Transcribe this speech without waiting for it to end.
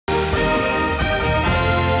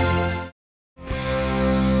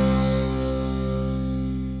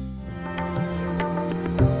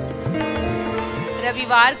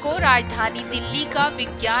रविवार को राजधानी दिल्ली का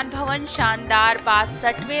विज्ञान भवन शानदार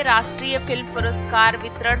 62वें राष्ट्रीय फिल्म पुरस्कार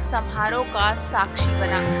वितरण समारोह का साक्षी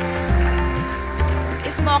बना।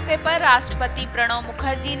 इस मौके पर राष्ट्रपति प्रणब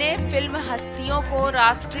मुखर्जी ने फिल्म हस्तियों को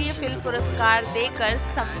राष्ट्रीय फिल्म पुरस्कार देकर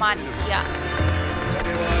सम्मानित किया।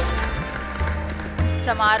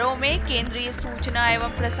 समारोह में केंद्रीय सूचना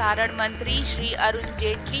एवं प्रसारण मंत्री श्री अरुण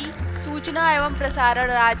जेटली, सूचना एवं प्रसारण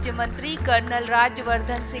राज्य मंत्री कर्नल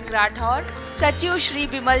राज्यवर्धन सिंह राठौर, सचिव श्री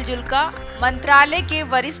विमल जुल्का, मंत्रालय के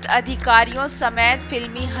वरिष्ठ अधिकारियों समेत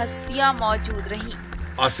फिल्मी हस्तियां मौजूद रहीं।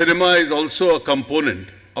 Our cinema is also a component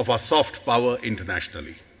of our soft power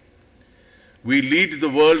internationally. We lead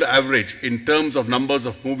the world average in terms of numbers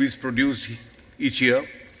of movies produced each year.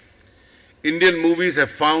 Indian movies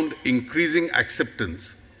have found increasing acceptance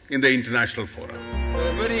in the international forum.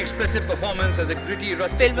 A very expressive performance as a gritty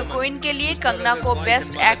rustic. Film queen के लिए कंगना को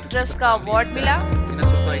best actress का award मिला,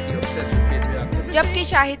 जबकि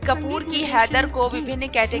शाहिद कपूर की हैदर को विभिन्न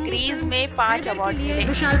categories में 5 अवार्ड मिले।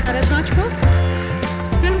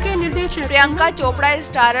 Priyanka Chopra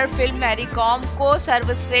starrer film Mary com को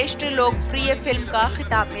सर्वश्रेष्ठ लोकप्रिय फिल्म का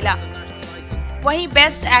खिताब मिला। वहीं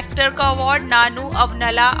बेस्ट एक्टर का अवार्ड नानू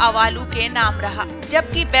अवनला अवालू के नाम रहा,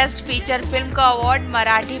 जबकि बेस्ट फीचर फिल्म का अवार्ड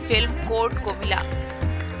मराठी फिल्म कोर्ट को मिला।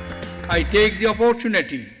 I take the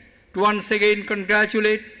opportunity to once again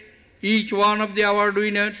congratulate each one of the award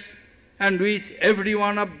winners and wish every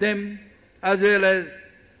one of them, as well as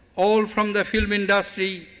all from the film industry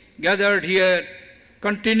gathered here,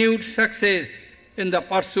 continued success in the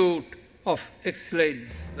pursuit of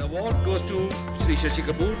excellence. The award goes to Shri Shashi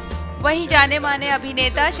Kapoor. वहीं जाने माने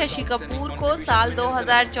अभिनेता शशि कपूर को साल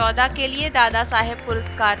 2014 के लिए दादा साहेब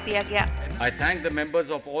पुरस्कार दिया गया। I thank the members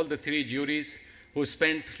of all the 3 juries who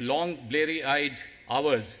spent long bleary-eyed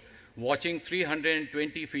hours watching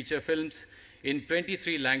 320 feature films in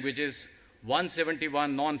 23 languages,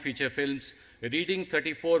 171 non-feature films, reading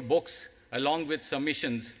 34 books along with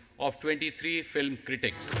submissions of 23 film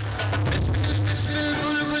critics.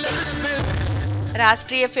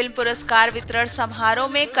 राष्ट्रीय फिल्म पुरस्कार वितरण समारोह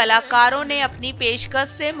में कलाकारों ने अपनी पेशकश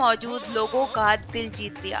से मौजूद लोगों का दिल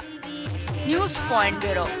जीत लिया। News point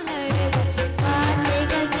bureau.